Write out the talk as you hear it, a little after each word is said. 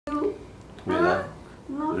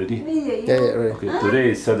Ready? Yeah, right. Okay,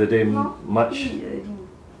 today is Saturday, March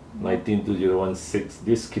 19, 2016.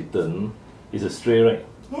 This kitten is a stray, right?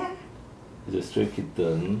 Yeah. It's a stray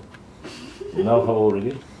kitten. Now how old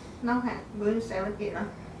already? Now going 7, 8 now.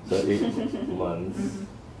 So 8 months.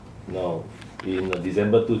 Now, in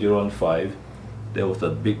December 2015, there was a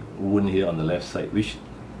big wound here on the left side, which,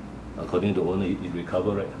 according to the owner, it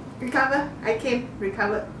recovered, right? Recover. I came.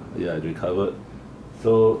 Recovered. Yeah, it recovered.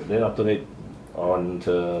 So then after that, on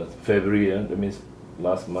February, that means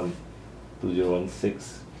last month,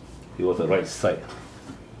 2016, it was the right side.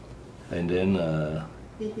 And then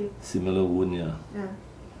similar wound, yeah.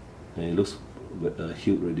 And it looks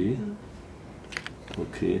healed already.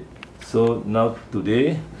 Okay. So now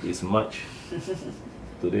today is March.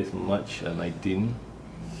 Today is March 19.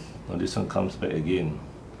 Now this one comes back again.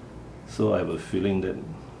 So I have a feeling that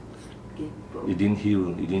it didn't heal.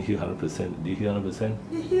 It didn't heal 100%. Did it heal 100%?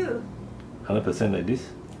 It healed. 100% like this?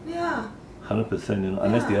 Yeah. 100%, you know.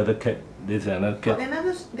 Unless the other cat, there's another cat.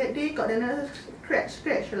 That day got another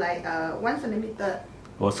scratch like 1 centimeter.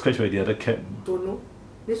 Was scratched by the other cat. Don't know.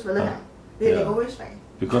 This fella, they always fight.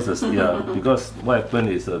 Because because what happened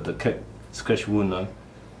is the cat scratch wound,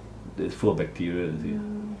 it's full of bacteria, you see.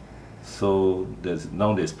 So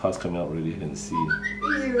now there's pus coming out already, you can see.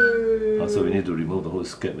 So we need to remove the whole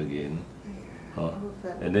scab again.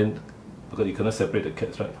 And then, because you cannot separate the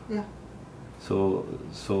cats, right? Yeah. So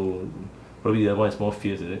probably the other one is more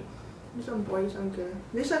fierce, is it? This one boy, this one girl.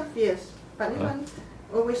 This one fierce, but this one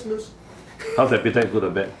always loose. How's appetite, good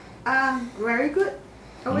or bad? Very good.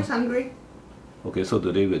 Always hungry. Okay, so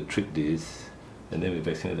today we'll treat this, and then we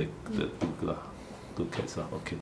vaccinate the two cats. Okay.